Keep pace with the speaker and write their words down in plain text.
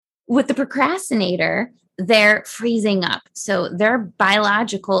With the procrastinator, they're freezing up. So their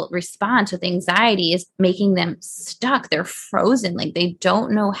biological response with anxiety is making them stuck. They're frozen. Like they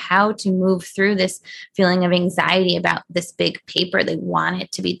don't know how to move through this feeling of anxiety about this big paper. They want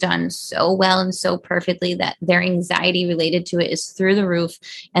it to be done so well and so perfectly that their anxiety related to it is through the roof,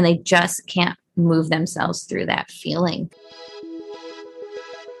 and they just can't move themselves through that feeling.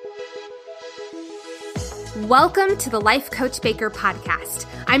 Welcome to the Life Coach Baker podcast.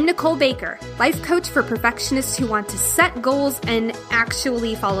 I'm Nicole Baker, life coach for perfectionists who want to set goals and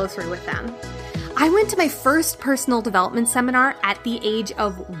actually follow through with them. I went to my first personal development seminar at the age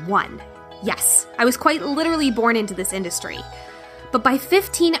of 1. Yes, I was quite literally born into this industry. But by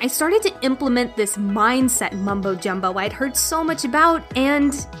 15, I started to implement this mindset mumbo jumbo I'd heard so much about,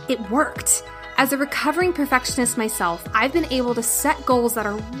 and it worked. As a recovering perfectionist myself, I've been able to set goals that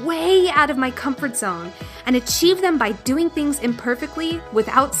are way out of my comfort zone and achieve them by doing things imperfectly,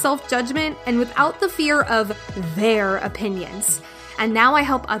 without self-judgment, and without the fear of their opinions. And now I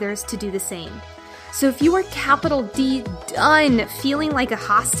help others to do the same. So if you are capital D done feeling like a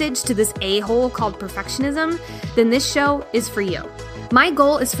hostage to this a-hole called perfectionism, then this show is for you. My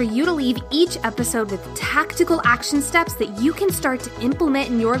goal is for you to leave each episode with tactical action steps that you can start to implement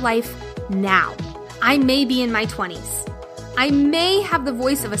in your life now. I may be in my 20s. I may have the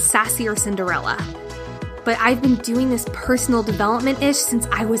voice of a sassier Cinderella, but I've been doing this personal development-ish since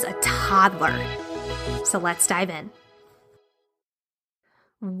I was a toddler. So let's dive in.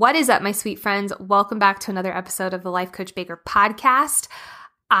 What is up, my sweet friends? Welcome back to another episode of the Life Coach Baker podcast.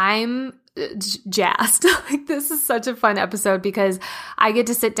 I'm jazzed. This is such a fun episode because I get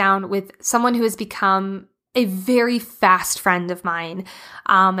to sit down with someone who has become a very fast friend of mine,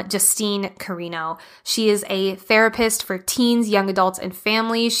 Justine Carino. She is a therapist for teens, young adults, and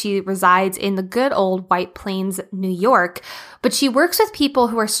families. She resides in the good old White Plains, New York, but she works with people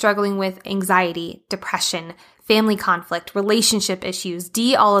who are struggling with anxiety, depression, family conflict, relationship issues,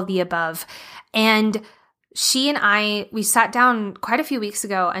 all of the above. And she and we sat down quite a few weeks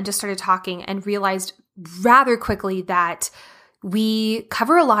ago and just started talking and realized rather quickly that we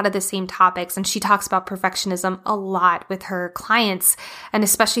cover a lot of the same topics, and she talks about perfectionism a lot with her clients, and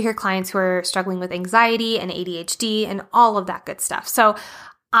especially her clients who are struggling with anxiety and ADHD and all of that good stuff. So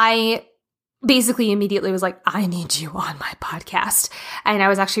I basically immediately was like, I need you on my podcast. And I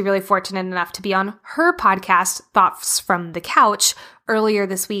was actually really fortunate enough to be on her podcast, Thoughts from the Couch, earlier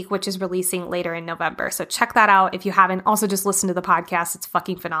this week, which is releasing later in November. So check that out if you haven't. Also, just listen to the podcast. It's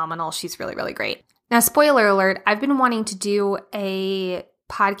fucking phenomenal. She's really, really great. Now, spoiler alert, I've been wanting to do a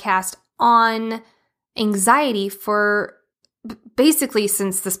podcast on anxiety for basically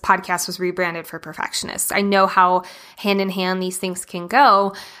since this podcast was rebranded for perfectionists. I know how hand in hand these things can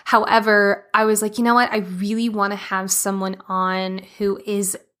go. However, I was like, you know what? I really want to have someone on who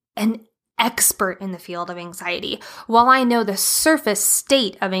is an expert in the field of anxiety. While I know the surface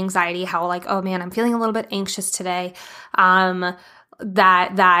state of anxiety, how like, oh man, I'm feeling a little bit anxious today,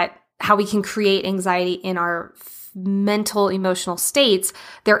 that how we can create anxiety in our mental, emotional states,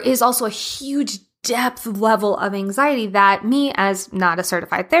 there is also a huge depth level of anxiety that me, as not a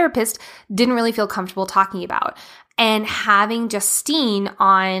certified therapist, didn't really feel comfortable talking about. And having Justine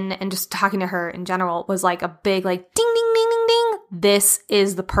on and just talking to her in general was like a big like ding, ding, ding, ding, ding. This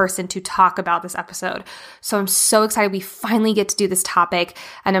is the person to talk about this episode. So I'm so excited we finally get to do this topic.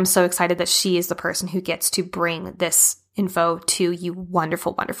 And I'm so excited that she is the person who gets to bring this info to you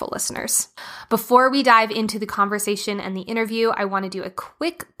wonderful, wonderful listeners. Before we dive into the conversation and the interview, I want to do a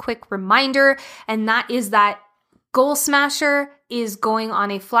quick reminder, and that is that Goal Smasher is going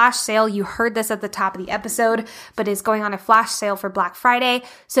on a flash sale. You heard this at the top of the episode, but it's going on a flash sale for Black Friday.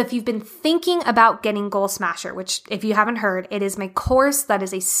 So if you've been thinking about getting Goal Smasher, which if you haven't heard, it is my course that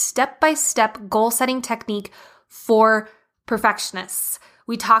is a step-by-step goal-setting technique for perfectionists.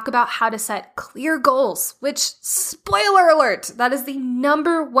 We talk about how to set clear goals, which, spoiler alert, that is the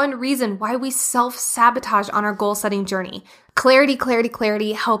number one reason why we self-sabotage on our goal-setting journey.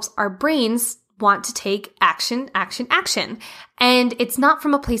 Clarity helps our brains want to take action. And it's not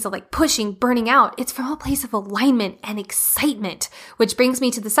from a place of like pushing, burning out. It's from a place of alignment and excitement, which brings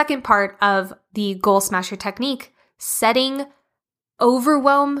me to the second part of the Goal Smasher technique, setting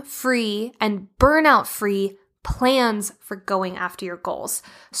overwhelm-free and burnout-free plans for going after your goals.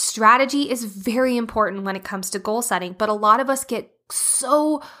 Strategy is very important when it comes to goal setting, but a lot of us get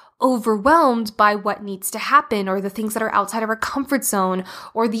so overwhelmed by what needs to happen or the things that are outside of our comfort zone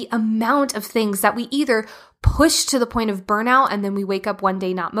or the amount of things that we either push to the point of burnout and then we wake up one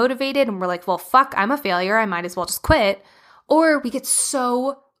day not motivated and we're like, well, fuck, I'm a failure. I might as well just quit. Or we get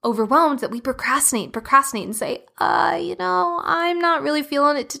so overwhelmed that we procrastinate and say, I'm not really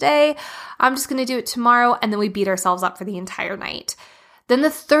feeling it today. I'm just going to do it tomorrow. And then we beat ourselves up for the entire night. Then the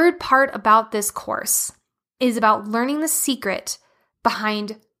third part about this course is about learning the secret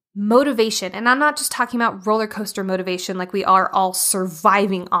behind motivation. And I'm not just talking about roller coaster motivation like we are all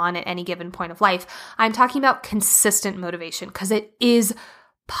surviving on at any given point of life. I'm talking about consistent motivation because it is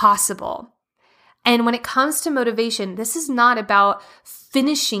possible. And when it comes to motivation, this is not about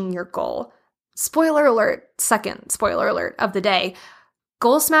finishing your goal. Spoiler alert, second spoiler alert of the day.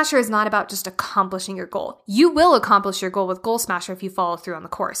 Goal Smasher is not about just accomplishing your goal. You will accomplish your goal with Goal Smasher if you follow through on the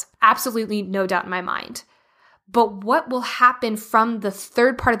course. Absolutely no doubt in my mind. But what will happen from the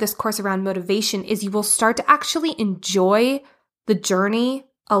third part of this course around motivation is you will start to actually enjoy the journey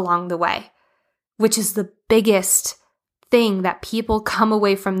along the way, which is the biggest thing that people come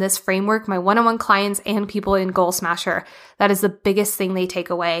away from this framework, my one-on-one clients and people in Goal Smasher. That is the biggest thing they take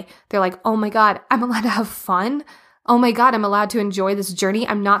away. They're like, oh my God, I'm allowed to have fun. Oh my God, I'm allowed to enjoy this journey.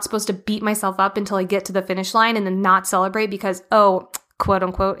 I'm not supposed to beat myself up until I get to the finish line and then not celebrate because, quote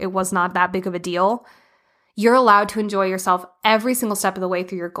unquote, it was not that big of a deal. You're allowed to enjoy yourself every single step of the way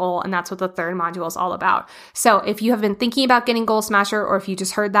through your goal, and that's what the third module is all about. So if you have been thinking about getting Goal Smasher, or if you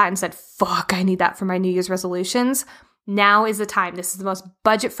just heard that and said, fuck, I need that for my New Year's resolutions, now is the time. This is the most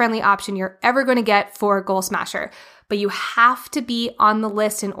budget-friendly option you're ever going to get for Goal Smasher. But you have to be on the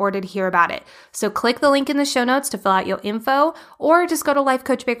list in order to hear about it. So click the link in the show notes to fill out your info, or just go to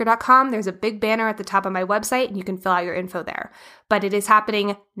lifecoachbaker.com. There's a big banner at the top of my website, and you can fill out your info there. But it is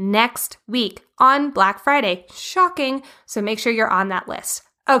happening next week on Black Friday. Shocking. So make sure you're on that list.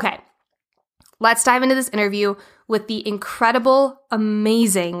 Okay, let's dive into this interview with the incredible,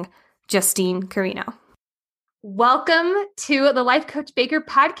 amazing Justine Carino. Welcome to the Life Coach Baker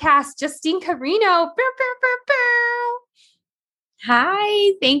podcast, Justine Carino.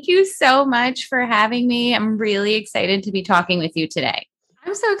 Hi, thank you so much for having me. I'm really excited to be talking with you today.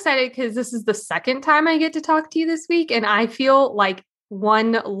 I'm so excited because this is the second time I get to talk to you this week, and I feel like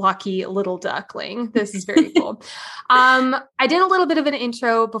one lucky little duckling. This is very cool. I did a little bit of an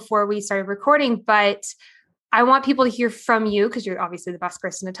intro before we started recording, but I want people to hear from you because you're obviously the best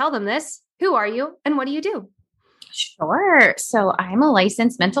person to tell them this. Who are you and what do you do? Sure. So I'm a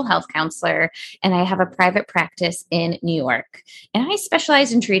licensed mental health counselor and I have a private practice in New York. And I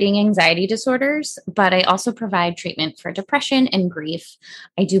specialize in treating anxiety disorders, but I also provide treatment for depression and grief.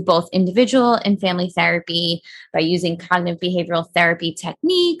 I do both individual and family therapy by using cognitive behavioral therapy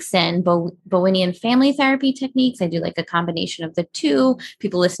techniques and Bowenian family therapy techniques. I do like a combination of the two.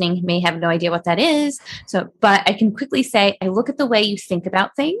 People listening may have no idea what that is. But I can quickly say, I look at the way you think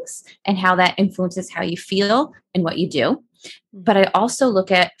about things and how that influences how you feel and what you do. But I also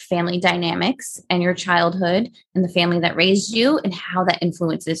look at family dynamics and your childhood and the family that raised you and how that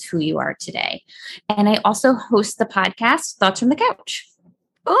influences who you are today. And I also host the podcast, Thoughts from the Couch.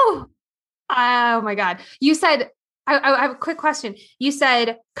 Oh my God. You said, I have a quick question. You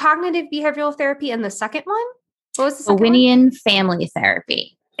said cognitive behavioral therapy and the second one? What was the second Bowenian family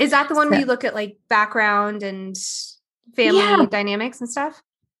therapy. Is that the one where you look at like background and family dynamics and stuff?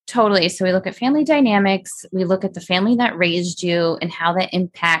 Totally. So we look at family dynamics. We look at the family that raised you and how that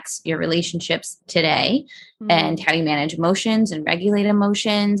impacts your relationships today and how you manage emotions and regulate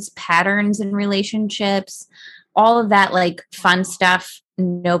emotions, patterns in relationships, all of that like fun stuff.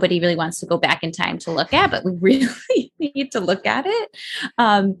 Nobody really wants to go back in time to look at, but we really need to look at it.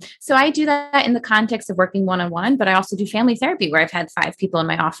 So I do that in the context of working one-on-one, but I also do family therapy where I've had 5 people in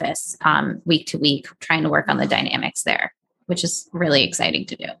my office week to week trying to work on the dynamics there, which is really exciting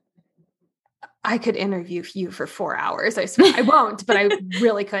to do. I could interview you for 4 hours. I swear I won't, but I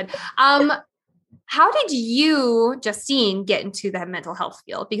really could. How did you, Justine, get into the mental health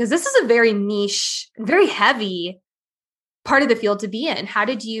field? Because this is a very niche, very heavy part of the field to be in. How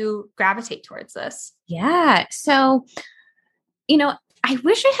did you gravitate towards this? Yeah. So, I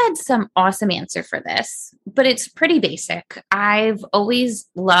wish I had some awesome answer for this, but it's pretty basic. I've always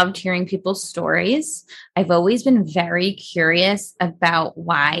loved hearing people's stories. I've always been very curious about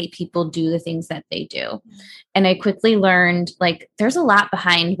why people do the things that they do. And I quickly learned there's a lot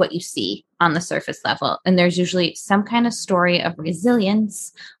behind what you see on the surface level. And there's usually some kind of story of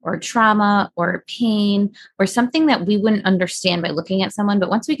resilience or trauma or pain or something that we wouldn't understand by looking at someone. But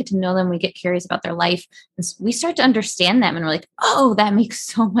once we get to know them, we get curious about their life. And we start to understand them and we're like, oh, that makes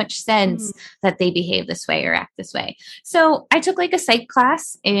so much sense that they behave this way or act this way. So I took a psych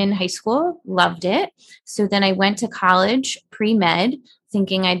class in high school, loved it. So then I went to college, pre-med,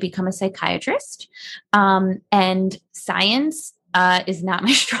 thinking I'd become a psychiatrist. And science is not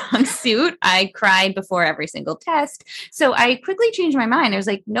my strong suit. I cried before every single test. So I quickly changed my mind. I was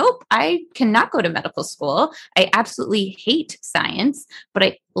like, nope, I cannot go to medical school. I absolutely hate science, but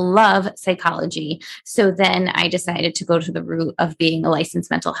I love psychology. So then I decided to go to the route of being a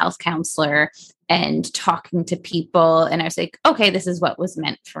licensed mental health counselor and talking to people. And I was like, okay, this is what was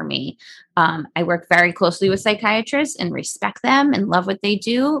meant for me. I work very closely with psychiatrists and respect them and love what they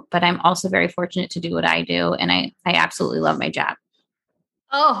do, but I'm also very fortunate to do what I do. And I absolutely love my job.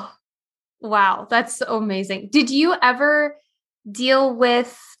 Oh, wow. That's so amazing. Did you ever deal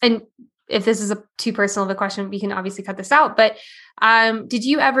with, and if this is too personal of a question, we can obviously cut this out, but did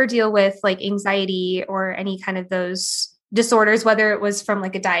you ever deal with like anxiety or any kind of those disorders, whether it was from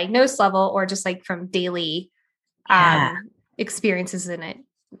like a diagnosed level or just like from daily experiences in it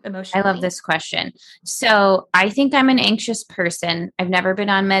emotionally? I love this question. So I think I'm an anxious person. I've never been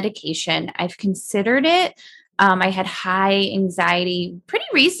on medication. I've considered it. I had high anxiety pretty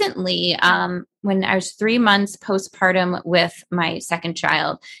recently. When I was 3 months postpartum with my second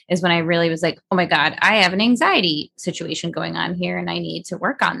child is when I really was like, oh my God, I have an anxiety situation going on here and I need to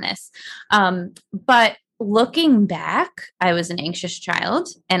work on this. But looking back, I was an anxious child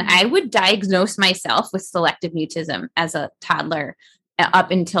and I would diagnose myself with selective mutism as a toddler up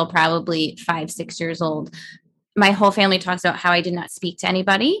until probably 5, 6 years old. My whole family talks about how I did not speak to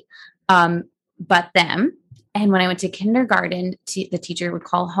anybody but them. And when I went to kindergarten, the teacher would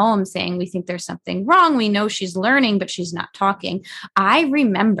call home saying, we think there's something wrong. We know she's learning, but she's not talking. I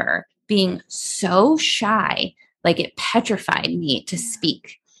remember being so shy, like it petrified me to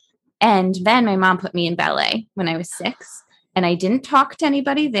speak. And then my mom put me in ballet when I was 6. And I didn't talk to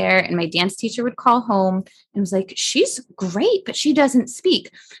anybody there. And my dance teacher would call home and was like, she's great, but she doesn't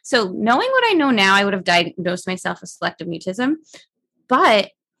speak. So knowing what I know now, I would have diagnosed myself with selective mutism.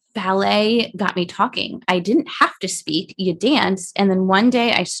 But ballet got me talking. I didn't have to speak. You danced. And then one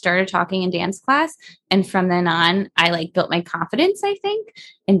day I started talking in dance class. And from then on, I like built my confidence, I think,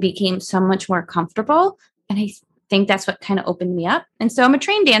 and became so much more comfortable. And I think that's what kind of opened me up. And so I'm a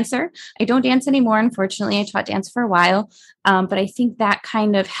trained dancer. I don't dance anymore. Unfortunately, I taught dance for a while. But I think that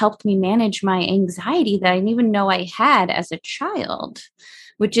kind of helped me manage my anxiety that I didn't even know I had as a child,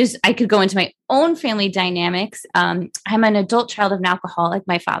 which is, I could go into my own family dynamics. I'm an adult child of an alcoholic.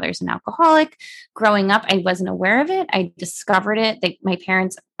 My father's an alcoholic. Growing up, I wasn't aware of it. I discovered it. My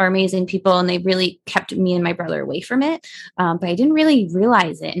parents are amazing people and they really kept me and my brother away from it. But I didn't really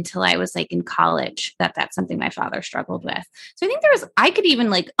realize it until I was like in college that that's something my father struggled with. So I think I could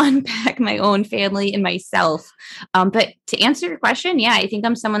even like unpack my own family and myself. But to answer your question, yeah, I think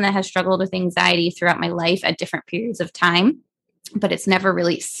I'm someone that has struggled with anxiety throughout my life at different periods of time, but it's never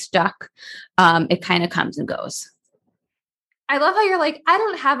really stuck. It kind of comes and goes. I love how you're like, I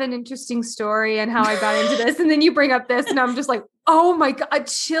don't have an interesting story and how I got into this. And then you bring up this and I'm just like, oh my God,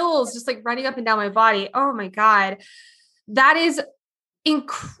 chills just like running up and down my body. Oh my God. That is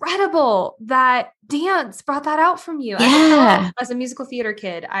incredible that dance brought that out from you. Yeah. As a musical theater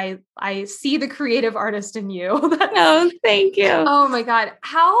kid, I see the creative artist in you. Oh, thank you. Oh my God.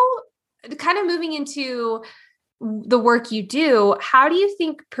 How kind of moving into the work you do, how do you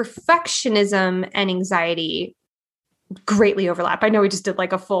think perfectionism and anxiety greatly overlap? I know we just did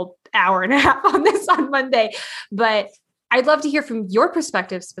like a full hour and a half on this on Monday, but I'd love to hear from your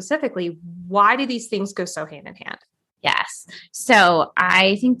perspective specifically. Why do these things go so hand in hand? Yes. So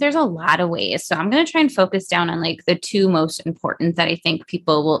I think there's a lot of ways. So I'm going to try and focus down on like the two most important that I think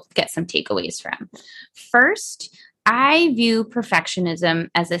people will get some takeaways from. First, I view perfectionism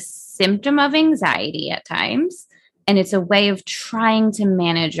as a symptom of anxiety at times, and it's a way of trying to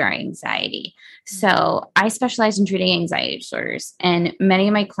manage our anxiety. So I specialize in treating anxiety disorders, and many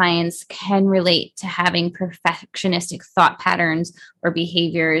of my clients can relate to having perfectionistic thought patterns or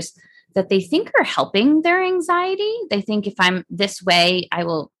behaviors that they think are helping their anxiety. They think if I'm this way,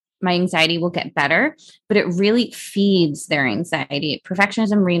 my anxiety will get better, but it really feeds their anxiety.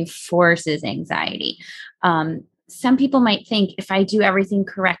 Perfectionism reinforces anxiety. Some people might think if I do everything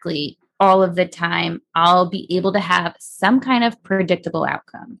correctly all of the time, I'll be able to have some kind of predictable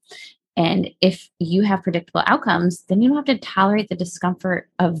outcome. And if you have predictable outcomes, then you don't have to tolerate the discomfort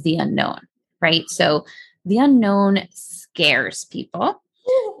of the unknown, right? So the unknown scares people.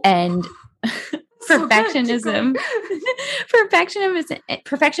 And perfectionism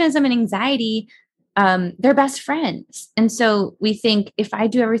and anxiety, they're best friends. And so we think if I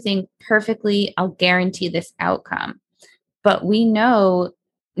do everything perfectly, I'll guarantee this outcome. But we know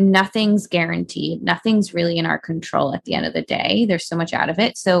nothing's guaranteed. Nothing's really in our control at the end of the day. There's so much out of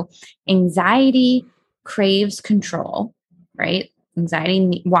it. So anxiety craves control, right?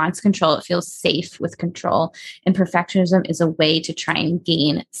 Anxiety wants control. It feels safe with control. And perfectionism is a way to try and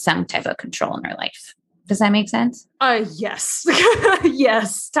gain some type of control in our life. Does that make sense? Yes.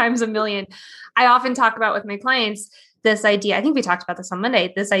 Yes, times a million. I often talk about with my clients this idea. I think we talked about this on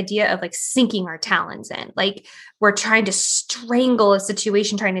Monday, this idea of like sinking our talons in. Like we're trying to strangle a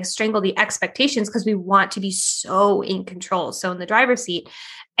situation, trying to strangle the expectations because we want to be so in control, so in the driver's seat.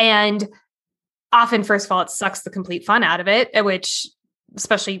 And often, first of all, it sucks the complete fun out of it, which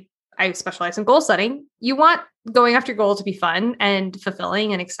especially I specialize in goal setting. You want going after goal to be fun and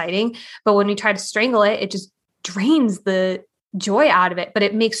fulfilling and exciting. But when we try to strangle it, it just drains the joy out of it. But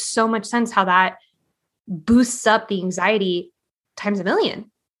it makes so much sense how that boosts up the anxiety times a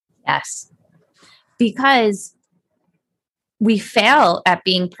million. Yes. Because we fail at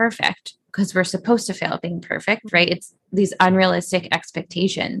being perfect because we're supposed to fail at being perfect, right? It's these unrealistic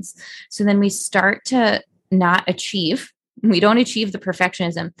expectations. So then we start to not achieve. We don't achieve the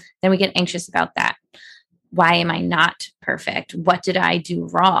perfectionism. Then we get anxious about that. Why am I not perfect? What did I do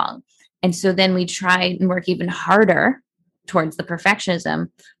wrong? And so then we try and work even harder towards the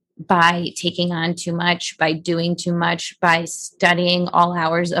perfectionism by taking on too much, by doing too much, by studying all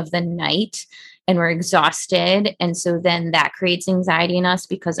hours of the night, and we're exhausted. And so then that creates anxiety in us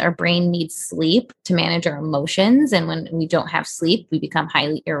because our brain needs sleep to manage our emotions. And when we don't have sleep, we become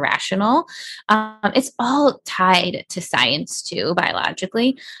highly irrational. It's all tied to science too,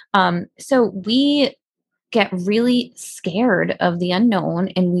 biologically. So we get really scared of the unknown,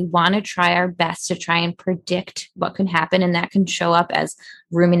 and we want to try our best to try and predict what can happen. And that can show up as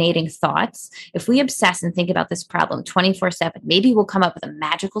ruminating thoughts. If we obsess and think about this problem 24/7, maybe we'll come up with a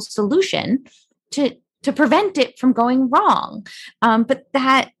magical solution to prevent it from going wrong. But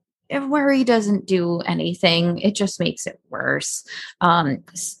that worry doesn't do anything. It just makes it worse.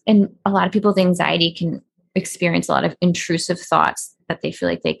 And a lot of people with anxiety can experience a lot of intrusive thoughts that they feel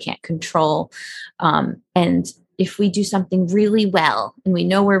like they can't control. And if we do something really well and we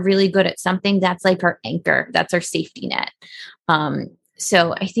know we're really good at something, that's like our anchor, that's our safety net.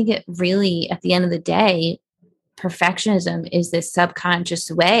 So I think it really, at the end of the day, perfectionism is this subconscious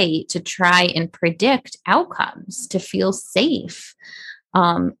way to try and predict outcomes, to feel safe.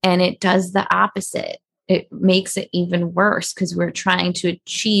 And it does the opposite. It makes it even worse because we're trying to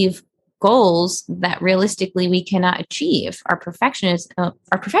achieve goals that realistically we cannot achieve. Our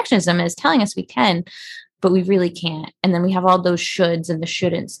perfectionism is telling us we can, but we really can't. And then we have all those shoulds and the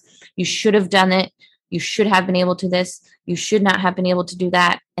shouldn'ts. You should have done it. You should have been able to this. You should not have been able to do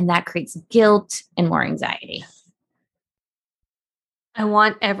that. And that creates guilt and more anxiety. I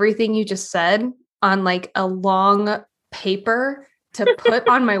want everything you just said on like a long paper to put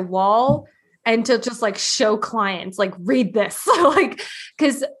on my wall and to just like show clients, like, read this. Like,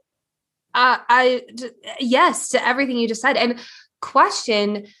 because yes to everything you just said. And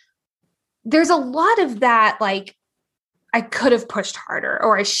question, there's a lot of that, like, I could have pushed harder,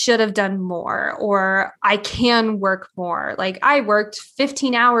 or I should have done more, or I can work more. Like, I worked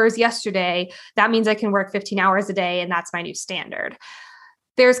 15 hours yesterday. That means I can work 15 hours a day. And that's my new standard.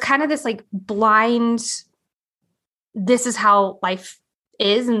 There's kind of this like blind, this is how life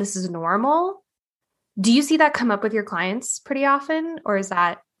is and this is normal. Do you see that come up with your clients pretty often? Or is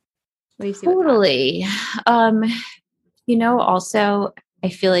that, what do you see? Totally. Also, I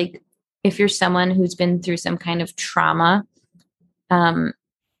feel like if you're someone who's been through some kind of trauma, the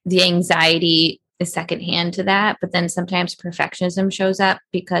anxiety is secondhand to that. But then sometimes perfectionism shows up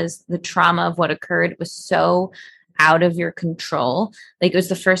because the trauma of what occurred was so out of your control. Like, it was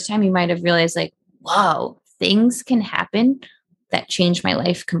the first time you might have realized, like, whoa, things can happen that changed my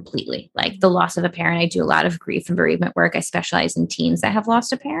life completely. Like the loss of a parent. I do a lot of grief and bereavement work. I specialize in teens that have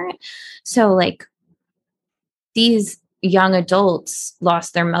lost a parent. So like these young adults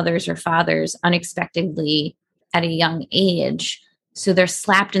lost their mothers or fathers unexpectedly at a young age. So they're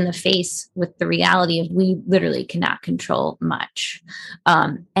slapped in the face with the reality of we literally cannot control much.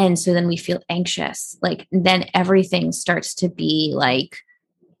 And so then we feel anxious. Like then everything starts to be like,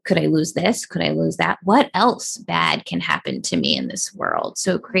 could I lose this? Could I lose that? What else bad can happen to me in this world?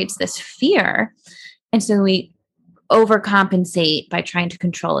 So it creates this fear. And so we overcompensate by trying to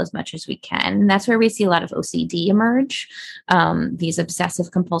control as much as we can. And that's where we see a lot of OCD emerge, these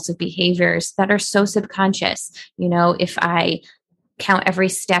obsessive compulsive behaviors that are so subconscious. You know, if I count every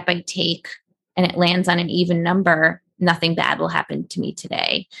step I take and it lands on an even number, nothing bad will happen to me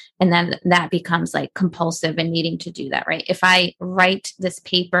today. And then that becomes like compulsive and needing to do that, right? If I write this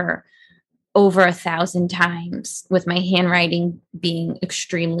paper over 1,000 times with my handwriting being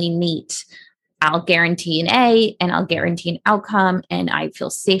extremely neat, I'll guarantee an A and I'll guarantee an outcome and I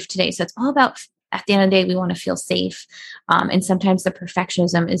feel safe today. So it's all about at the end of the day, we want to feel safe. And sometimes the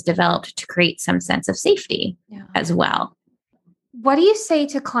perfectionism is developed to create some sense of safety as well. What do you say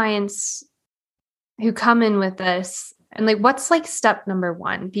to clients who come in with this? And like, what's like step number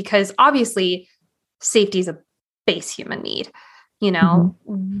one? Because obviously safety is a base human need.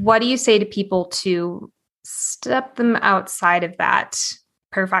 What do you say to people to step them outside of that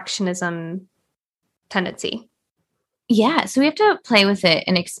perfectionism tendency? Yeah. So we have to play with it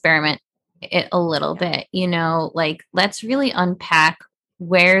and experiment it a little bit, like let's really unpack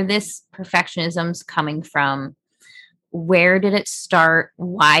where this perfectionism's coming from. Where did it start?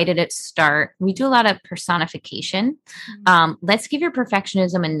 Why did it start? We do a lot of personification. Let's give your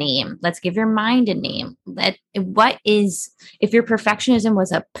perfectionism a name. Let's give your mind a name. If your perfectionism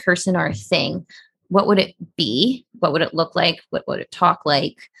was a person or a thing, what would it be? What would it look like? What would it talk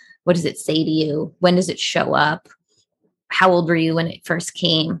like? What does it say to you? When does it show up? How old were you when it first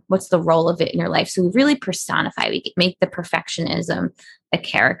came? What's the role of it in your life? So we really personify, we make the perfectionism a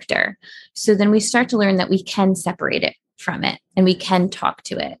character. So then we start to learn that we can separate it from it and we can talk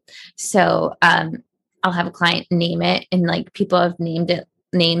to it. So I'll have a client name it, and like people have named it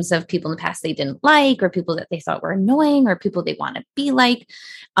names of people in the past they didn't like, or people that they thought were annoying, or people they want to be like.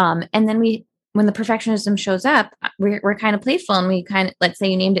 And then when the perfectionism shows up, we're kind of playful, and we kind of, let's say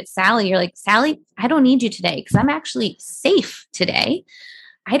you named it Sally. You're like, Sally, I don't need you today because I'm actually safe today.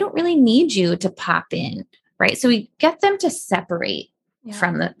 I don't really need you to pop in, right? So we get them to separate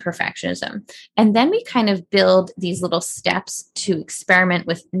from the perfectionism. And then we kind of build these little steps to experiment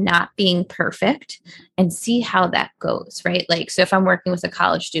with not being perfect and see how that goes, right? Like, so if I'm working with a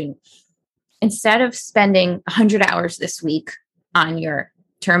college student, instead of spending 100 hours this week on your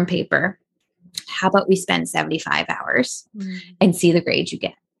term paper, how about we spend 75 hours and see the grade you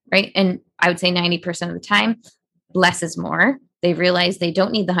get, right? And I would say 90% of the time, less is more. They realize they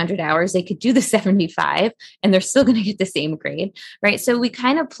don't need the 100 hours. They could do the 75 and they're still going to get the same grade, right? So we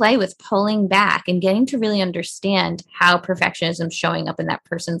kind of play with pulling back and getting to really understand how perfectionism is showing up in that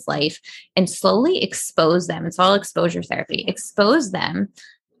person's life and slowly expose them. It's all exposure therapy. Expose them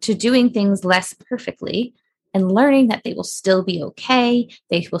to doing things less perfectly and learning that they will still be okay.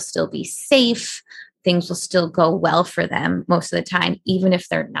 They will still be safe. Things will still go well for them most of the time, even if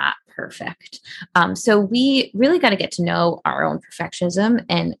they're not perfect. So we really got to get to know our own perfectionism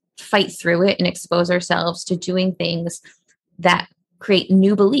and fight through it and expose ourselves to doing things that create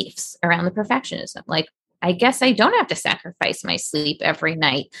new beliefs around the perfectionism. Like, I guess I don't have to sacrifice my sleep every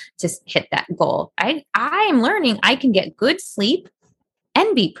night to hit that goal. I am learning I can get good sleep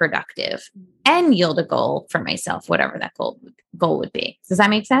and be productive and yield a goal for myself, whatever that goal would be. Does that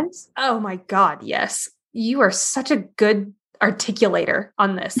make sense? Oh my God, yes. You are such a good articulator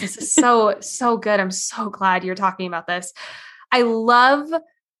on this. This is so good. I'm so glad you're talking about this. I love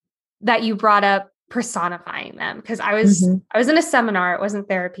that you brought up personifying them, because I was in a seminar. It wasn't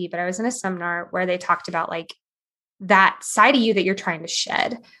therapy, but I was in a seminar where they talked about like that side of you that you're trying to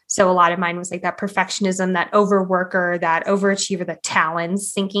shed. So a lot of mine was like that perfectionism, that overworker, that overachiever, the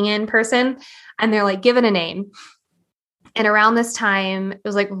talons sinking in person. And they're like, given a name. And around this time, it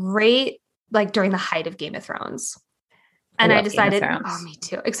was like right like during the height of Game of Thrones. And I decided, oh, me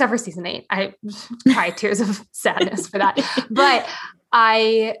too, except for season 8. I cried tears of sadness for that. But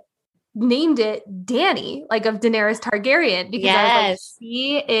I named it Dany, like of Daenerys Targaryen, because I was like,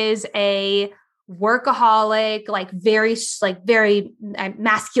 she is a workaholic, like very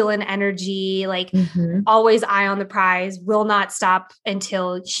masculine energy, like always eye on the prize, will not stop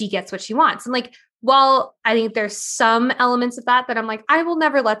until she gets what she wants. And like, while I think there's some elements of that I'm like, I will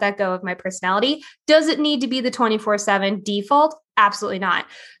never let that go of my personality. Does it need to be the 24/7 default? Absolutely not.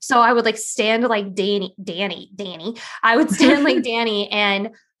 So I would like stand like Dany. I would stand like Dany and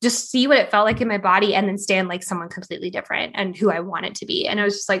just see what it felt like in my body, and then stand like someone completely different and who I wanted to be. And I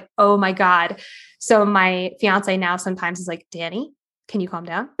was just like, oh my God. So my fiance now sometimes is like, Dany, can you calm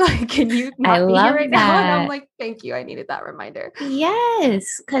down? Can you not be here right now? And I'm like, thank you. I needed that reminder.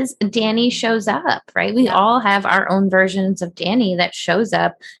 Yes, because Dany shows up, right? We all have our own versions of Dany that shows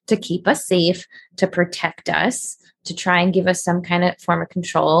up to keep us safe, to protect us, to try and give us some kind of form of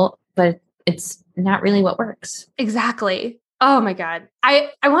control, but it's not really what works. Exactly. Oh my God. I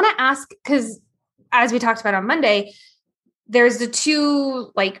want to ask, because as we talked about on Monday, there's the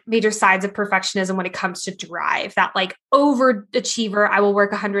two like major sides of perfectionism when it comes to drive. That like overachiever, I will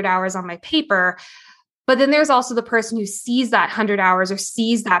work 100 hours on my paper. But then there's also the person who sees that 100 hours or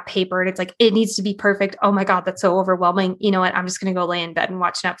sees that paper and it's like, it needs to be perfect. Oh my God, that's so overwhelming. You know what? I'm just going to go lay in bed and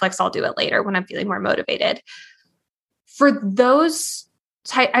watch Netflix. I'll do it later when I'm feeling more motivated. For those,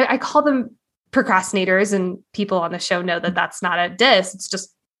 I call them procrastinators, and people on the show know that that's not a diss. It's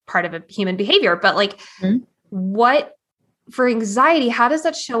just part of a human behavior. But like, Mhm. what for anxiety, how does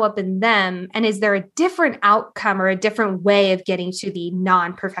that show up in them? And is there a different outcome or a different way of getting to the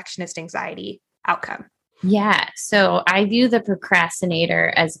non-perfectionist anxiety outcome? Yeah. So I view the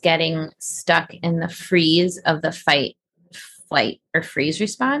procrastinator as getting stuck in the freeze of the fight, flight, or freeze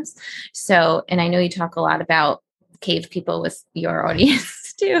response. So, and I know you talk a lot about cave people with your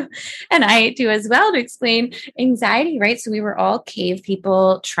audience too. And I do as well, to explain anxiety, right? So we were all cave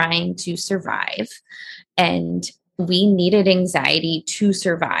people trying to survive, and we needed anxiety to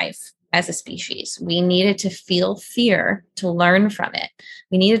survive as a species. We needed to feel fear to learn from it.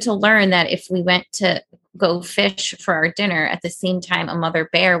 We needed to learn that if we went to go fish for our dinner at the same time a mother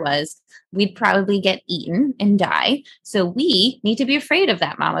bear was, we'd probably get eaten and die. So we need to be afraid of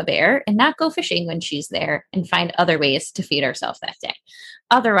that mama bear and not go fishing when she's there, and find other ways to feed ourselves that day.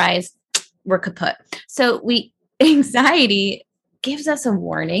 Otherwise, we're kaput. So anxiety gives us a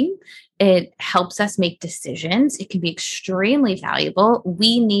warning. It helps us make decisions. It can be extremely valuable.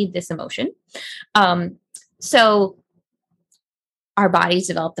 We need this emotion. So our bodies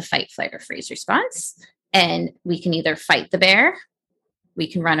develop the fight, flight, or freeze response. And we can either fight the bear,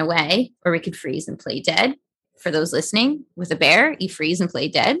 we can run away, or we could freeze and play dead. For those listening, with a bear, you freeze and play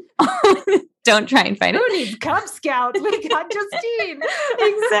dead. Don't try and fight it. Who needs Cub Scout? We got Justine.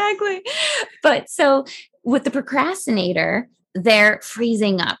 Exactly. But so with the procrastinator, they're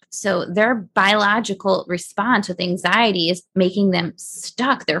freezing up. So their biological response with anxiety is making them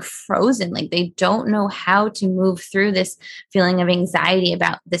stuck. They're frozen. Like they don't know how to move through this feeling of anxiety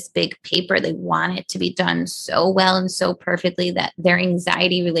about this big paper. They want it to be done so well and so perfectly that their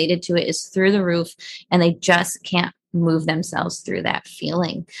anxiety related to it is through the roof, and they just can't move themselves through that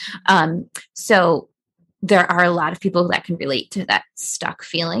feeling. So there are a lot of people that can relate to that stuck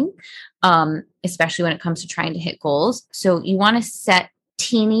feeling, especially when it comes to trying to hit goals. So you want to set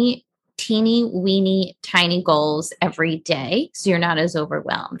teeny, weeny, tiny goals every day, so you're not as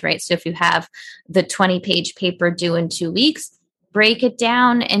overwhelmed, right? So if you have the 20-page paper due in 2 weeks, break it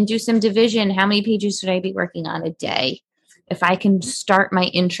down and do some division. How many pages should I be working on a day? If I can start my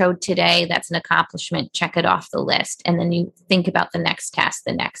intro today, that's an accomplishment. Check it off the list. And then you think about the next task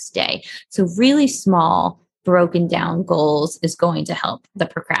the next day. So really small, broken down goals is going to help the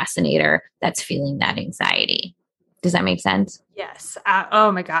procrastinator that's feeling that anxiety. Does that make sense? Yes. Oh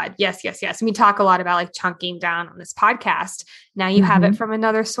my God. Yes, yes, yes. And we talk a lot about like chunking down on this podcast. Now you have it from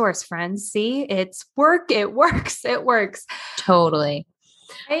another source, friends. See, it's work. It works. It works. Totally.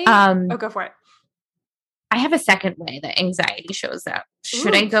 Go for it. I have a second way that anxiety shows up.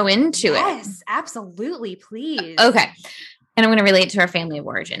 Should I go into it? Yes, absolutely. Please. Okay. And I'm going to relate to our family of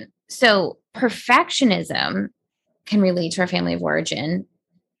origin. So perfectionism can relate to our family of origin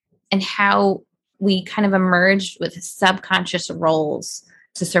and how we kind of emerged with subconscious roles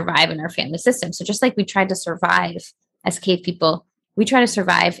to survive in our family system. So just like we tried to survive as cave people, we try to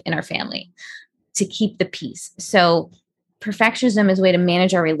survive in our family to keep the peace. So perfectionism is a way to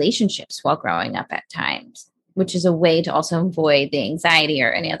manage our relationships while growing up at times, which is a way to also avoid the anxiety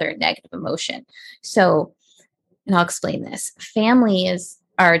or any other negative emotion. So, and I'll explain this. Families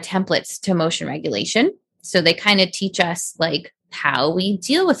are templates to emotion regulation. So they kind of teach us like how we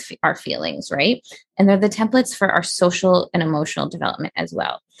deal with our feelings, right? And they're the templates for our social and emotional development as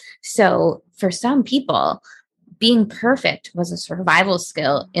well. So for some people, being perfect was a survival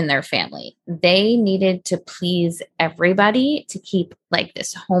skill in their family. They needed to please everybody to keep like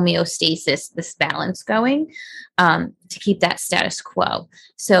this homeostasis, this balance going, to keep that status quo.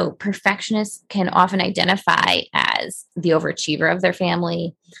 So perfectionists can often identify as the overachiever of their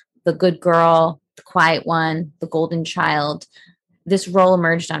family, the good girl, the quiet one, the golden child. This role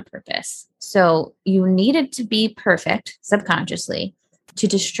emerged on purpose. So you needed to be perfect subconsciously to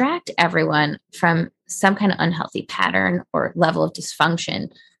distract everyone from some kind of unhealthy pattern or level of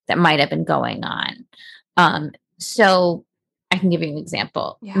dysfunction that might have been going on. So I can give you an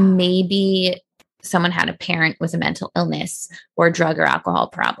example. Yeah. Maybe someone had a parent with a mental illness or a drug or alcohol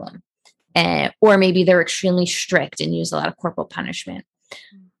problem, or maybe they're extremely strict and use a lot of corporal punishment.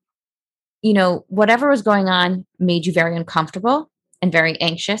 You know, whatever was going on made you very uncomfortable and very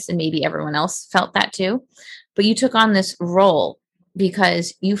anxious, and maybe everyone else felt that too. But you took on this role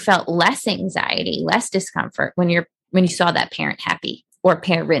because you felt less anxiety, less discomfort when you saw that parent happy or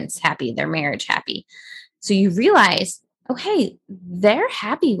parents happy, their marriage happy. So you realize, oh, hey, they're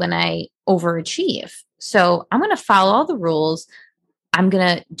happy when I overachieve. So I'm going to follow all the rules. I'm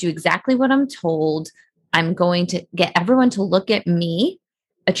going to do exactly what I'm told. I'm going to get everyone to look at me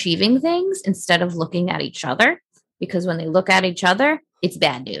achieving things instead of looking at each other, because when they look at each other, it's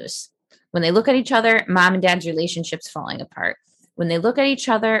bad news. When they look at each other, mom and dad's relationship's falling apart. when they look at each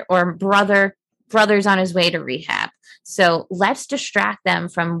other, or brother's on his way to rehab. So let's distract them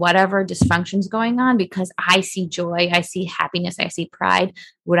from whatever dysfunction's going on, because I see joy, I see happiness, I see pride,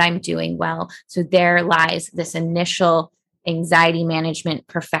 what I'm doing well. So there lies this initial anxiety management,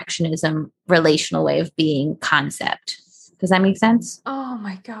 perfectionism, relational way of being concept. Does that make sense? Oh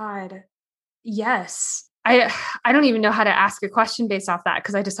my God. Yes. I don't even know how to ask a question based off that,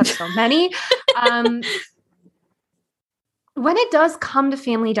 because I just have so many. When it does come to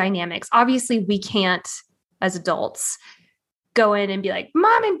family dynamics, obviously we can't, as adults, go in and be like,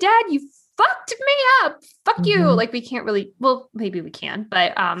 Mom and Dad, you fucked me up. Fuck you. Like, we can't really, well, maybe we can,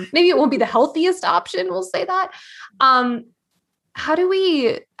 but maybe it won't be the healthiest option. We'll say that. How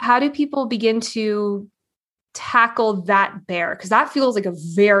do people begin to tackle that bear? Because that feels like a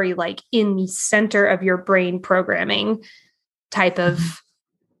very, like, in the center of your brain programming type of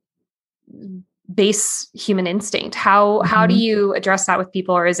base human instinct. How do you address that with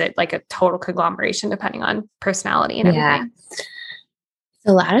people? Or is it like a total conglomeration depending on personality and everything? It's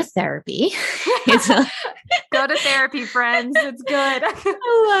a lot of therapy. Go to therapy, friends. It's good.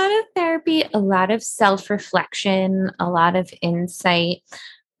 A lot of therapy, a lot of self-reflection, a lot of insight.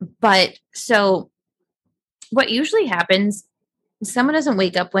 But so what usually happens, someone doesn't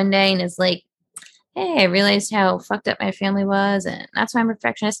wake up one day and is like, hey, I realized how fucked up my family was, and that's why I'm a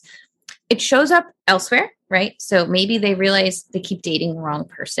perfectionist. It shows up elsewhere, right? So maybe they realize they keep dating the wrong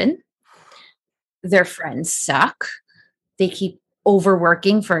person. Their friends suck. They keep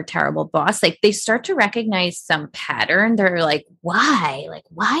overworking for a terrible boss. Like, they start to recognize some pattern. They're like, why? Like,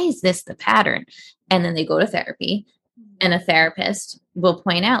 why is this the pattern? And then they go to therapy, and a therapist will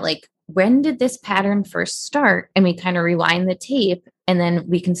point out, like, when did this pattern first start? And we kind of rewind the tape, and then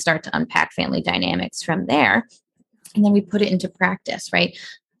we can start to unpack family dynamics from there. And then we put it into practice, right?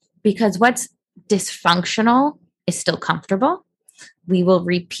 Because what's dysfunctional is still comfortable. We will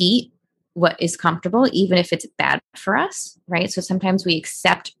repeat what is comfortable, even if it's bad for us, right? So sometimes we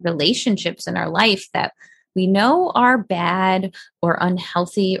accept relationships in our life that we know are bad or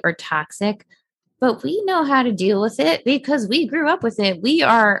unhealthy or toxic, but we know how to deal with it because we grew up with it. We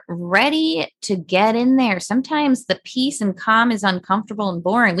are ready to get in there. Sometimes the peace and calm is uncomfortable and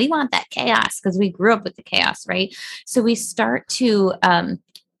boring. We want that chaos because we grew up with the chaos, right? So we start to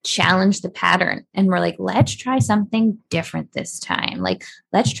challenge the pattern, and we're like, let's try something different this time. Like,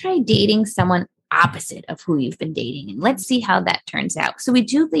 let's try dating someone opposite of who you've been dating, and let's see how that turns out. So we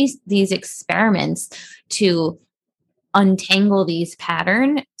do these experiments to untangle these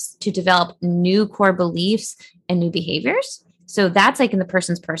patterns, to develop new core beliefs and new behaviors. So that's like in the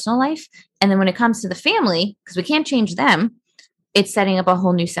person's personal life. And then when it comes to the family, because we can't change them, it's setting up a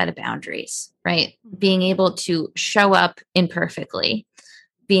whole new set of boundaries, right? Being able to show up imperfectly,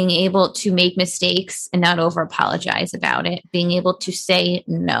 being able to make mistakes and not over apologize about it, being able to say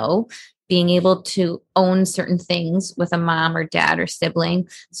no, being able to own certain things with a mom or dad or sibling.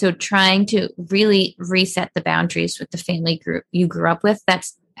 So trying to really reset the boundaries with the family group you grew up with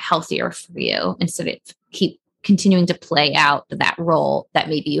that's healthier for you, instead of keep continuing to play out that role that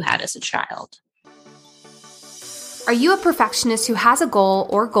maybe you had as a child. Are you a perfectionist who has a goal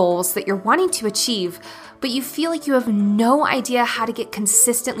or goals that you're wanting to achieve, but you feel like you have no idea how to get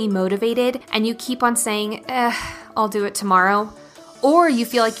consistently motivated and you keep on saying, I'll do it tomorrow? Or you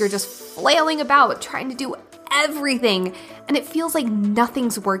feel like you're just flailing about trying to do everything and it feels like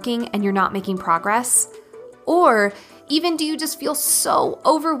nothing's working and you're not making progress? Or even do you just feel so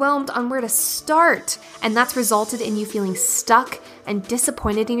overwhelmed on where to start and that's resulted in you feeling stuck and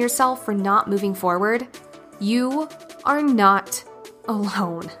disappointed in yourself for not moving forward? You are not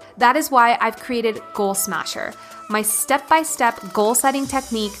alone. That is why I've created Goal Smasher, my step-by-step goal-setting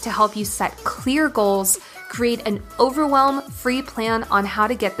technique to help you set clear goals, create an overwhelm-free plan on how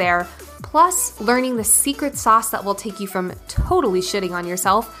to get there, plus learning the secret sauce that will take you from totally shitting on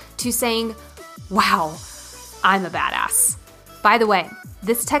yourself to saying, wow, I'm a badass. By the way,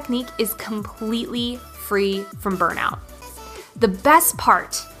 this technique is completely free from burnout. The best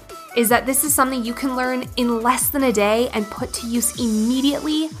part is that this is something you can learn in less than a day and put to use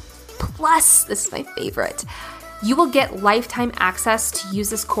immediately. Plus, this is my favorite, you will get lifetime access to use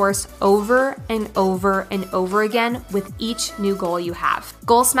this course over and over and over again with each new goal you have.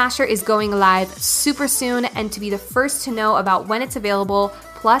 Goal Smasher is going live super soon, and to be the first to know about when it's available,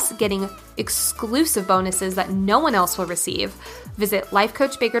 plus getting exclusive bonuses that no one else will receive, visit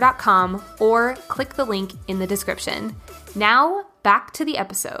lifecoachbaker.com or click the link in the description. Now, back to the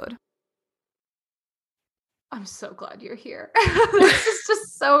episode. I'm so glad you're here. This is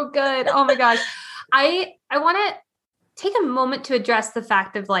just so good. Oh my gosh. I want to take a moment to address the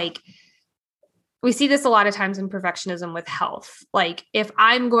fact of, like, we see this a lot of times in perfectionism with health. Like if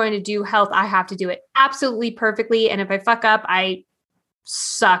I'm going to do health, I have to do it absolutely perfectly. And if I fuck up, I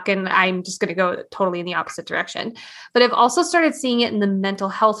suck and I'm just going to go totally in the opposite direction. But I've also started seeing it in the mental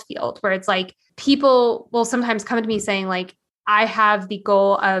health field where it's like people will sometimes come to me saying like, I have the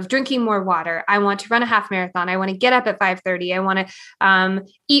goal of drinking more water. I want to run a half marathon. I want to get up at 5:30. I want to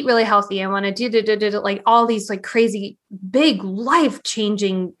eat really healthy. I want to do like all these like crazy, big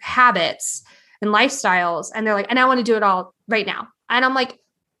life-changing habits and lifestyles. And they're like, and I want to do it all right now. And I'm like,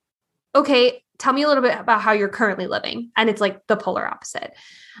 okay, tell me a little bit about how you're currently living. And it's like the polar opposite.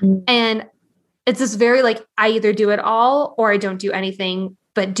 Mm-hmm. And it's this very like, I either do it all or I don't do anything,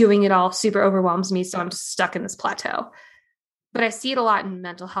 but doing it all super overwhelms me. So I'm just stuck in this plateau. But I see it a lot in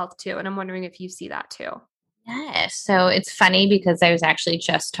mental health too. And I'm wondering if you see that too. Yes. So it's funny because I was actually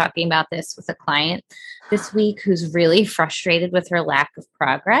just talking about this with a client this week who's really frustrated with her lack of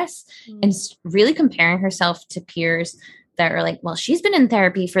progress and really comparing herself to peers that are like, well, she's been in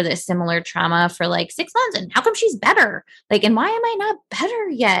therapy for this similar trauma for like 6 months. And how come she's better? Like, and why am I not better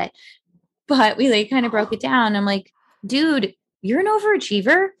yet? But we like kind of broke it down. I'm like, dude, you're an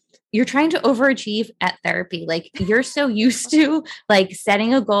overachiever. You're trying to overachieve at therapy. Like you're so used to like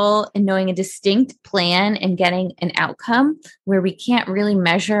setting a goal and knowing a distinct plan and getting an outcome where we can't really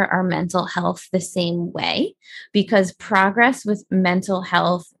measure our mental health the same way because progress with mental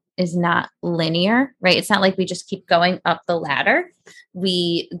health is not linear, right? It's not like we just keep going up the ladder.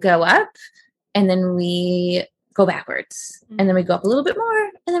 We go up and then we go backwards and then we go up a little bit more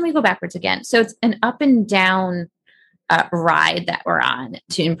and then we go backwards again. So it's an up and down ride that we're on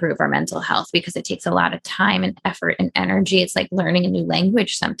to improve our mental health because it takes a lot of time and effort and energy. It's like learning a new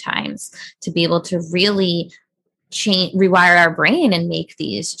language sometimes to be able to really rewire our brain and make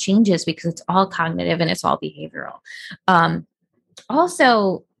these changes because it's all cognitive and it's all behavioral.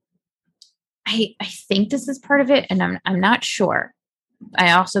 Also, I think this is part of it, and I'm not sure.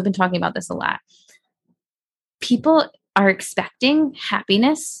 I also have been talking about this a lot. People are expecting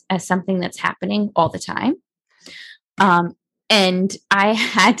happiness as something that's happening all the time. And I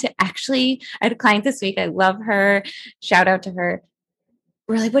had a client this week. I love her. Shout out to her.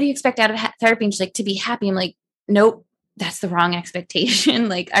 We're like, what do you expect out of therapy? And she's like, to be happy. I'm like, nope, that's the wrong expectation.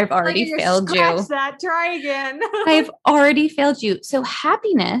 Like I've already failed you. That. Try again. I've already failed you. So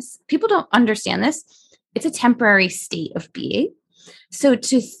happiness, people don't understand this. It's a temporary state of being. So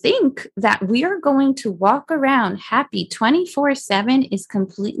to think that we are going to walk around happy 24/7 is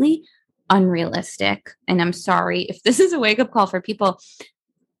completely unrealistic. And I'm sorry if this is a wake-up call for people.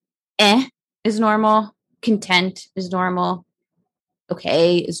 Is normal. Content is normal.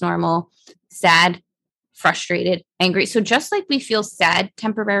 Okay is normal. Sad, frustrated, angry. So just like we feel sad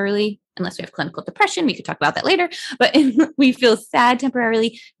temporarily, unless we have clinical depression, we could talk about that later, but we feel sad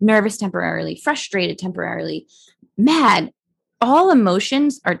temporarily, nervous temporarily, frustrated temporarily, mad. All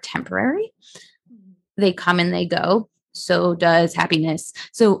emotions are temporary. They come and they go. So does happiness.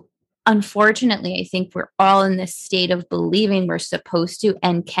 So unfortunately, I think we're all in this state of believing we're supposed to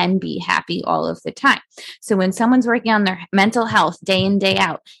and can be happy all of the time. So when someone's working on their mental health day in, day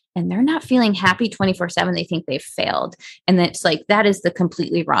out, and they're not feeling happy 24/7, they think they've failed. And it's like, that is the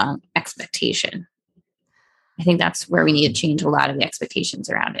completely wrong expectation. I think that's where we need to change a lot of the expectations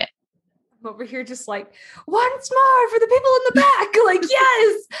around it. I'm over here just like, once more for the people in the back. Like,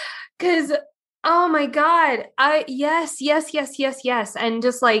 yes. Because, oh my God. Yes. And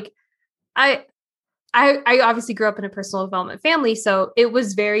just like, I obviously grew up in a personal development family, so it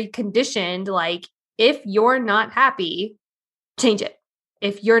was very conditioned. Like, if you're not happy, change it.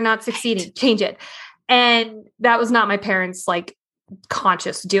 If you're not succeeding, change it. And that was not my parents' like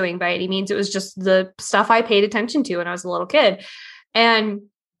conscious doing by any means. It was just the stuff I paid attention to when I was a little kid. And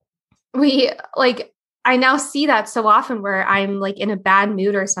I now see that so often where I'm like in a bad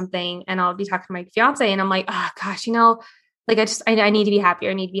mood or something, and I'll be talking to my fiance and I'm like, oh gosh, like I need to be happier.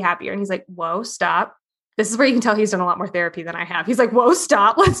 I need to be happier. And he's like, whoa, stop. This is where you can tell he's done a lot more therapy than I have. He's like, whoa,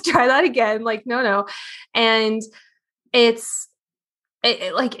 stop. Let's try that again. Like, no. And it's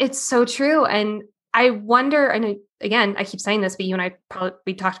so true. And I wonder, and again, I keep saying this, but you and I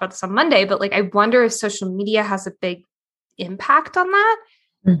we talked about this on Monday, but like, I wonder if social media has a big impact on that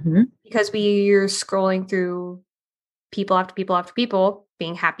because we're scrolling through people after people after people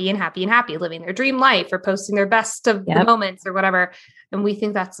being happy and happy and happy, living their dream life or posting their best of the moments or whatever. And we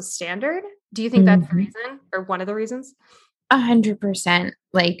think that's the standard. Do you think that's the reason or one of the reasons? 100%.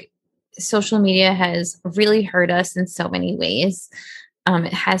 Like social media has really hurt us in so many ways.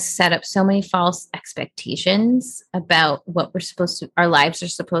 It has set up so many false expectations about what our lives are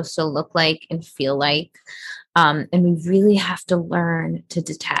supposed to look like and feel like. And we really have to learn to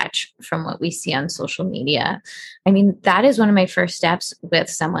detach from what we see on social media. I mean, that is one of my first steps with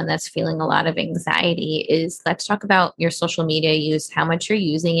someone that's feeling a lot of anxiety is let's talk about your social media use, how much you're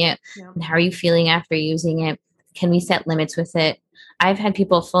using it, and how are you feeling after using it? Can we set limits with it? I've had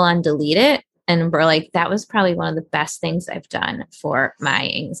people full on delete it. And we're like, that was probably one of the best things I've done for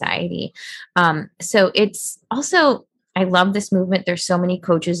my anxiety. So it's also, I love this movement. There's so many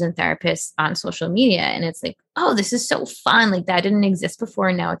coaches and therapists on social media. And it's like, oh, this is so fun. Like that didn't exist before.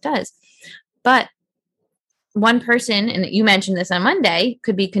 And now it does. But one person, and you mentioned this on Monday,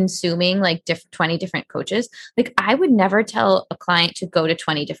 could be consuming like 20 different coaches. Like I would never tell a client to go to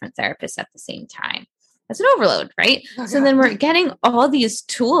 20 different therapists at the same time. That's an overload, right? Oh, so then we're getting all these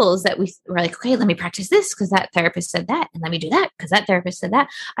tools that we're like, okay, let me practice this because that therapist said that. And let me do that because that therapist said that.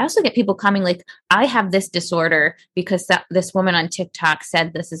 I also get people coming like, I have this disorder because this woman on TikTok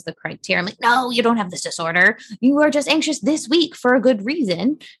said this is the criteria. I'm like, no, you don't have this disorder. You are just anxious this week for a good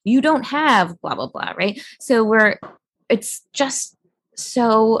reason. You don't have blah, blah, blah, right? So it's just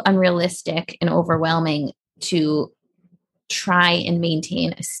so unrealistic and overwhelming to try and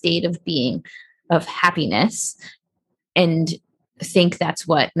maintain a state of being of happiness and think that's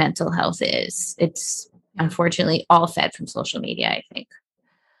what mental health is. It's unfortunately all fed from social media, I think.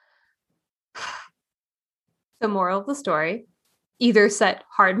 The moral of the story, either set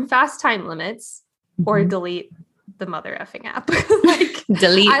hard and fast time limits or delete the mother effing app. Like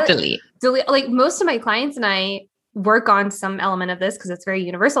delete. Like most of my clients and I work on some element of this because it's very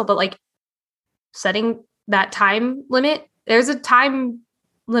universal, but like setting that time limit, there's a time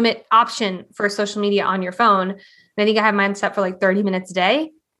limit option for social media on your phone. And I think I have mine set for like 30 minutes a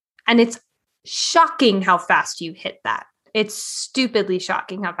day. And it's shocking how fast you hit that. It's stupidly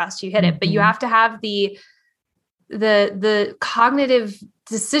shocking how fast you hit it. But you have to have the cognitive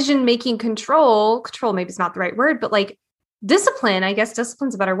decision-making control maybe it's not the right word, but like discipline, I guess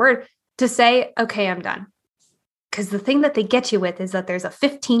discipline's a better word, to say, okay, I'm done. Because the thing that they get you with is that there's a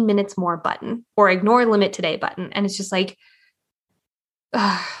 15 minutes more button or ignore limit today button. And it's just like,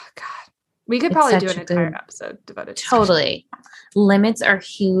 oh God, we could probably do an entire episode devoted to totally. Limits are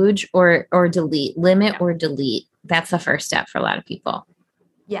huge or delete. Limit or delete. That's the first step for a lot of people.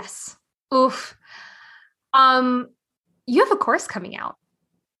 Yes. Oof. You have a course coming out.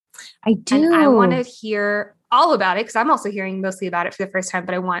 I do. And I want to hear all about it because I'm also hearing mostly about it for the first time,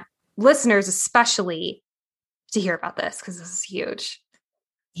 but I want listeners especially to hear about this because this is huge.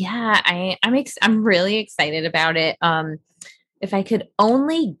 Yeah, I'm really excited about it. If I could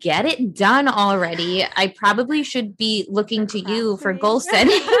only get it done already, I probably should be looking to you for goal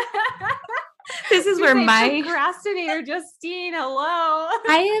setting. This is where my procrastinator Justine. Hello.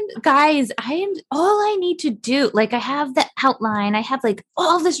 I am all I need to do. Like I have the outline. I have like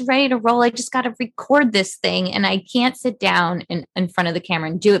all this ready to roll. I just got to record this thing and I can't sit down in front of the camera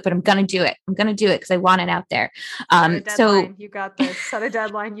and do it, but I'm going to do it. I'm going to do it because I want it out there. So you got this. Set a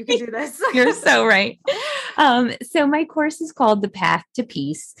deadline. You can do this. You're so right. So my course is called The Path to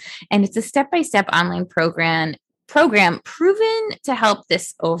Peace, and it's a step-by-step online program proven to help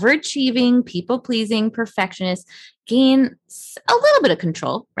this overachieving, people-pleasing perfectionist gain a little bit of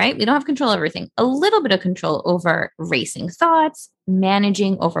control, right? We don't have control over everything. A little bit of control over racing thoughts,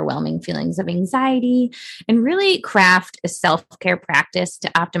 managing overwhelming feelings of anxiety, and really craft a self-care practice to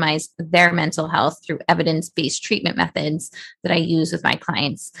optimize their mental health through evidence-based treatment methods that I use with my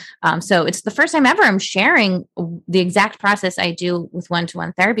clients. So it's the first time ever I'm sharing the exact process I do with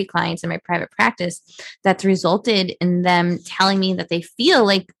one-to-one therapy clients in my private practice that's resulted in them telling me that they feel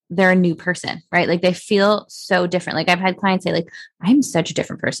like they're a new person, right? Like they feel so different. Like I've had clients say like, I'm such a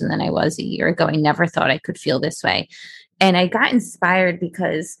different person than I was a year ago. I never thought I could feel this way. And I got inspired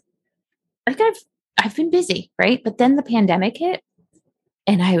because like I've been busy, right? But then the pandemic hit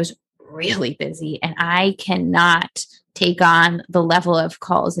and I was really busy and I cannot take on the level of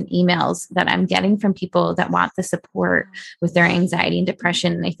calls and emails that I'm getting from people that want the support with their anxiety and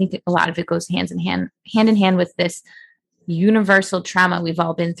depression. And I think a lot of it goes hand in hand with this universal trauma we've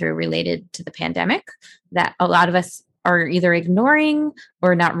all been through related to the pandemic that a lot of us are either ignoring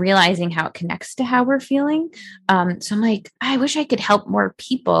or not realizing how it connects to how we're feeling. So I'm like, I wish I could help more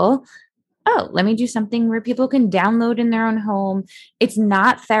people. Oh, let me do something where people can download in their own home. It's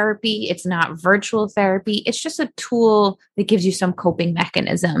not therapy. It's not virtual therapy. It's just a tool that gives you some coping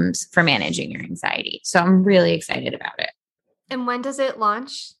mechanisms for managing your anxiety. So I'm really excited about it. And when does it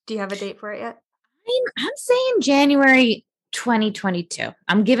launch? Do you have a date for it yet? I'm saying January 2022.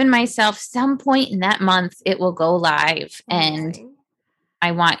 I'm giving myself some point in that month it will go live. Amazing.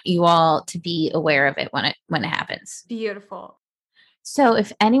 I want you all to be aware of it when it happens. Beautiful. So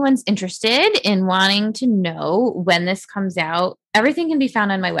if anyone's interested in wanting to know when this comes out, everything can be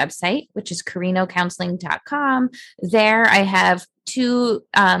found on my website, which is carinocounseling.com. There I have two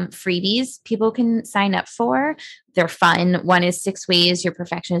freebies people can sign up for. They're fun. One is 6 ways your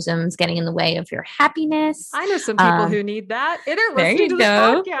perfectionism is getting in the way of your happiness. I know some people who need that. And are there listening to you this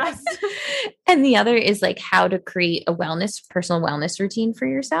go. podcast. And the other is like how to create a personal wellness routine for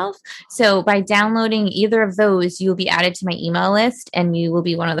yourself. So by downloading either of those, you'll be added to my email list and you will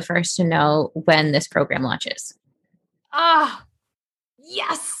be one of the first to know when this program launches. Ah,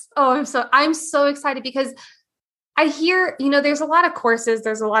 yes. Oh, I'm so excited because I hear, there's a lot of courses,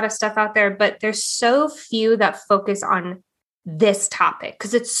 there's a lot of stuff out there, but there's so few that focus on this topic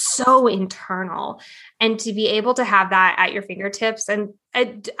because it's so internal. And to be able to have that at your fingertips and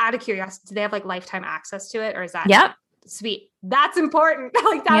out of curiosity, do they have like lifetime access to it or is that Yep. Sweet? That's important.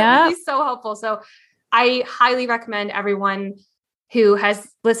 Like that would be so helpful. So I highly recommend everyone who has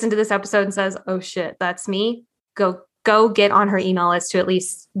listened to this episode and says, oh shit, that's me. Go get on her email list to at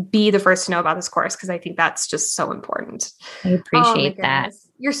least be the first to know about this course. Cause I think that's just so important. I appreciate that.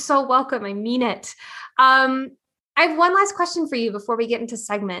 You're so welcome. I mean it. I have one last question for you before we get into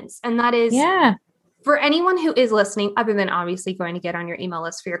segments. And that is for anyone who is listening, other than obviously going to get on your email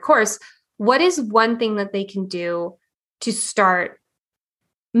list for your course, what is one thing that they can do to start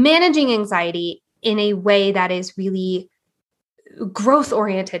managing anxiety in a way that is really growth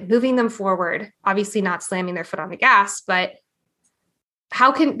oriented, moving them forward, obviously not slamming their foot on the gas, but how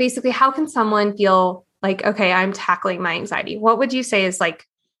can someone feel like, okay, I'm tackling my anxiety? What would you say is like,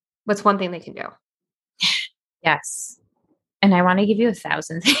 what's one thing they can do? Yes. And I want to give you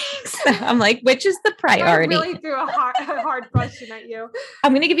 1,000 things. I'm like, which is the priority? I really threw a hard question at you.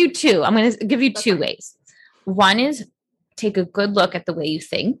 I'm going to give you two. I'm going to give you two ways. One is take a good look at the way you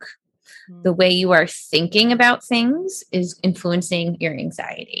think. The way you are thinking about things is influencing your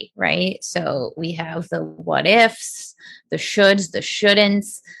anxiety, right? So we have the what ifs, the shoulds, the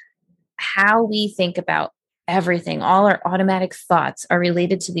shouldn'ts. How we think about everything, all our automatic thoughts are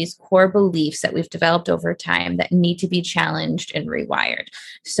related to these core beliefs that we've developed over time that need to be challenged and rewired.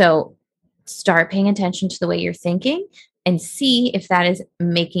 So start paying attention to the way you're thinking and see if that is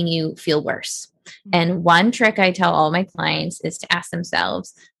making you feel worse. And one trick I tell all my clients is to ask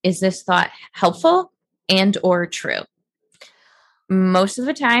themselves, is this thought helpful and or true? Most of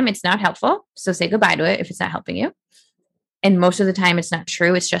the time it's not helpful. So say goodbye to it if it's not helping you. And most of the time it's not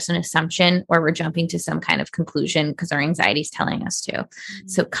true. It's just an assumption or we're jumping to some kind of conclusion because our anxiety is telling us to.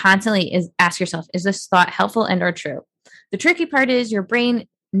 So constantly ask yourself, is this thought helpful and or true? The tricky part is your brain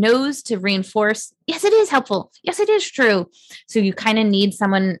knows to reinforce, yes, it is helpful. Yes, it is true. So you kind of need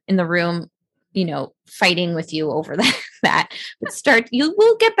someone in the room, fighting with you over that. But you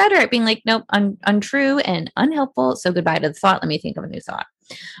will get better at being like, nope, untrue and unhelpful. So goodbye to the thought. Let me think of a new thought.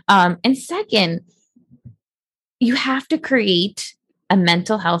 And second, you have to create a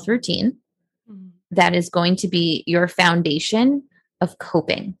mental health routine that is going to be your foundation of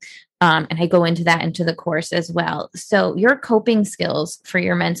coping. And I go into the course as well. So your coping skills for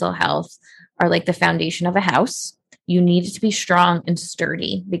your mental health are like the foundation of a house. You need it to be strong and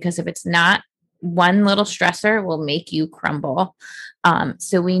sturdy because if it's not, one little stressor will make you crumble.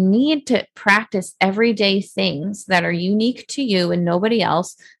 So we need to practice everyday things that are unique to you and nobody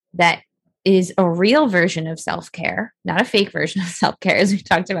else that is a real version of self-care, not a fake version of self-care, as we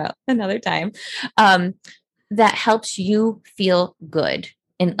talked about another time, that helps you feel good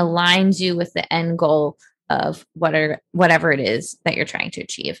and aligns you with the end goal of whatever it is that you're trying to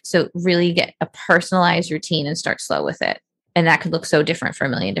achieve. So really get a personalized routine and start slow with it. And that could look so different for a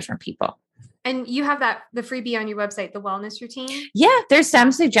million different people. And you have the freebie on your website, the wellness routine? Yeah, there's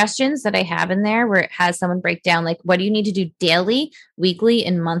some suggestions that I have in there where it has someone break down like, what do you need to do daily, weekly,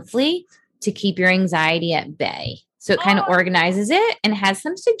 and monthly to keep your anxiety at bay? So it kind of organizes it and has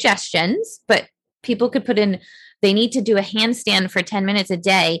some suggestions, but people could put in, they need to do a handstand for 10 minutes a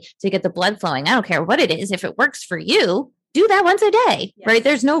day to get the blood flowing. I don't care what it is. If it works for you, do that once a day, right?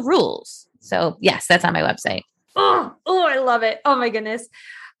 There's no rules. So yes, that's on my website. Oh, I love it. Oh my goodness.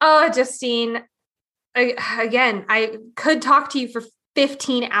 Oh, Justine, I could talk to you for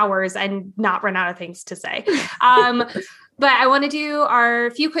 15 hours and not run out of things to say. But I want to do our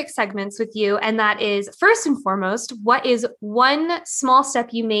few quick segments with you. And that is first and foremost, what is one small step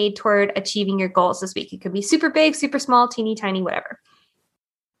you made toward achieving your goals this week? It could be super big, super small, teeny tiny, whatever.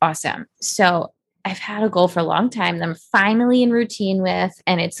 Awesome. So I've had a goal for a long time that I'm finally in routine with,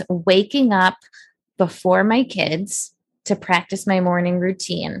 and it's waking up before my kids to practice my morning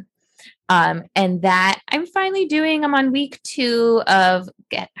routine. And that I'm finally doing. I'm on week 2 of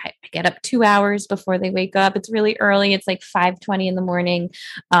I get up 2 hours before they wake up. It's really early. It's like 5:20 in the morning.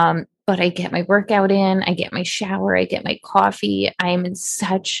 But I get my workout in, I get my shower, I get my coffee. I am in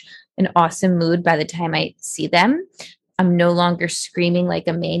such an awesome mood by the time I see them. I'm no longer screaming like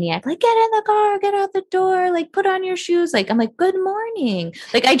a maniac, like, get in the car, get out the door, like, put on your shoes. Like, I'm like, good morning.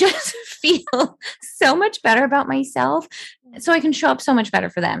 Like, I just feel so much better about myself. So I can show up so much better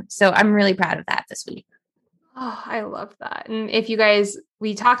for them. So I'm really proud of that this week. Oh, I love that. And if you guys,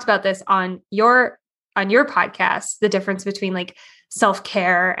 we talked about this on your podcast, the difference between like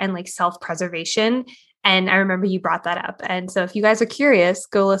self-care and like self-preservation. And I remember you brought that up. And so if you guys are curious,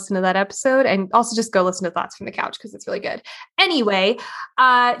 go listen to that episode and also just go listen to Thoughts from the Couch because it's really good. Anyway,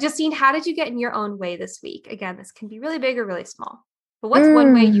 Justine, how did you get in your own way this week? Again, this can be really big or really small. But what's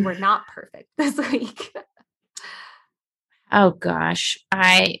one way you were not perfect this week? Oh gosh,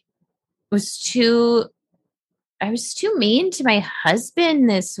 I was too mean to my husband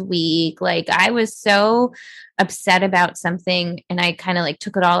this week. Like, I was so upset about something and I kind of like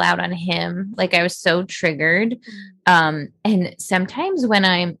took it all out on him. Like, I was so triggered. And sometimes when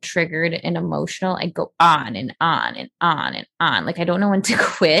I'm triggered and emotional, I go on and on and on and on. Like, I don't know when to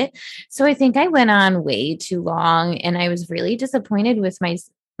quit. So I think I went on way too long and I was really disappointed with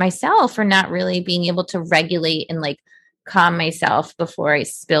myself for not really being able to regulate and like calm myself before I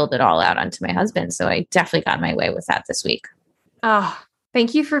spilled it all out onto my husband. So I definitely got my way with that this week. Oh,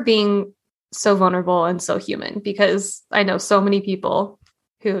 thank you for being so vulnerable and so human, because I know so many people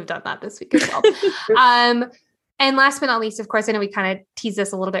who have done that this week as well. And last but not least, of course, I know we kind of teased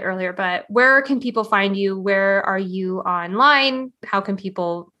this a little bit earlier, but where can people find you? Where are you online? How can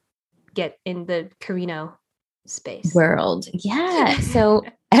people get in the Carino space? World. Yeah. So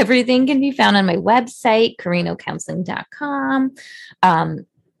everything can be found on my website, carinocounseling.com.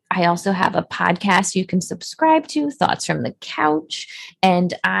 I also have a podcast you can subscribe to, Thoughts from the Couch.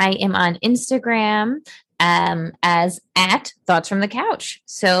 And I am on Instagram as at Thoughts from the Couch.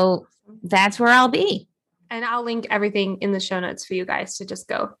 So that's where I'll be. And I'll link everything in the show notes for you guys to just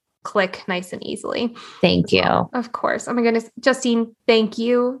go click nice and easily. Thank you. Of course. Oh my goodness. Justine, thank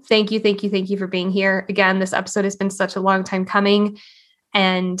you. Thank you for being here. Again, this episode has been such a long time coming.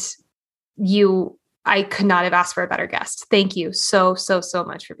 And I could not have asked for a better guest. Thank you so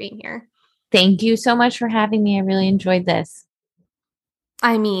much for being here. Thank you so much for having me. I really enjoyed this.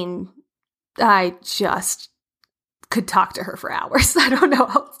 I mean, I just could talk to her for hours. I don't know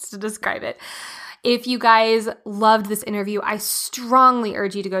how else to describe it. If you guys loved this interview, I strongly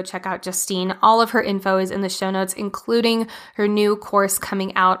urge you to go check out Justine. All of her info is in the show notes, including her new course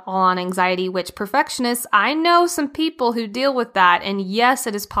coming out, All on Anxiety, which perfectionists, I know some people who deal with that. And yes,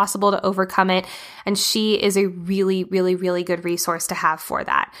 it is possible to overcome it. And she is a really, really, really good resource to have for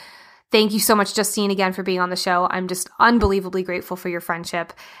that. Thank you so much, Justine, again, for being on the show. I'm just unbelievably grateful for your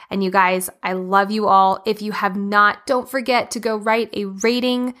friendship. And you guys, I love you all. If you have not, don't forget to go write a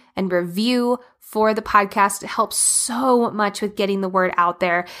rating and review for the podcast. It helps so much with getting the word out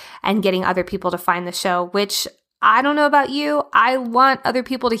there and getting other people to find the show, which I don't know about you. I want other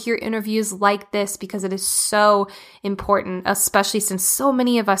people to hear interviews like this because it is so important, especially since so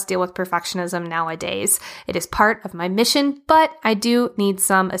many of us deal with perfectionism nowadays. It is part of my mission, but I do need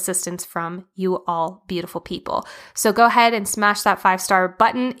some assistance from you all beautiful people. So go ahead and smash that 5-star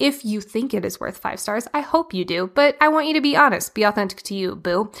button if you think it is worth 5 stars. I hope you do, but I want you to be honest, be authentic to you,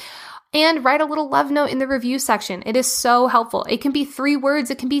 boo. And write a little love note in the review section. It is so helpful. It can be 3 words.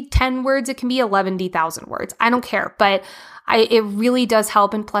 It can be 10 words. It can be 11,000 words. I don't care, but it really does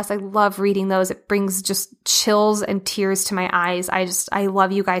help. And plus, I love reading those. It brings just chills and tears to my eyes. I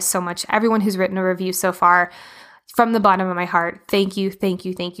love you guys so much. Everyone who's written a review so far, from the bottom of my heart, thank you.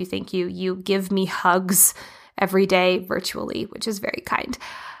 You give me hugs every day virtually, which is very kind.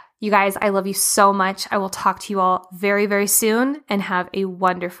 You guys, I love you so much. I will talk to you all very, very soon and have a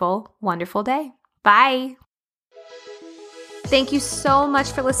wonderful, wonderful day. Bye. Thank you so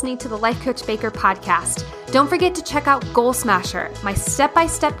much for listening to the Life Coach Baker podcast. Don't forget to check out Goal Smasher, my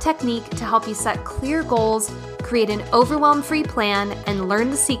step-by-step technique to help you set clear goals, create an overwhelm-free plan, and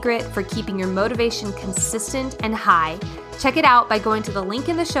learn the secret for keeping your motivation consistent and high. Check it out by going to the link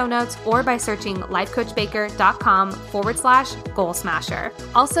in the show notes or by searching lifecoachbaker.com/Goal Smasher.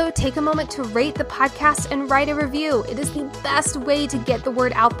 Also, take a moment to rate the podcast and write a review. It is the best way to get the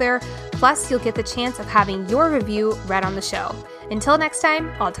word out there. Plus, you'll get the chance of having your review read on the show. Until next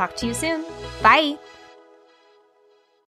time, I'll talk to you soon. Bye.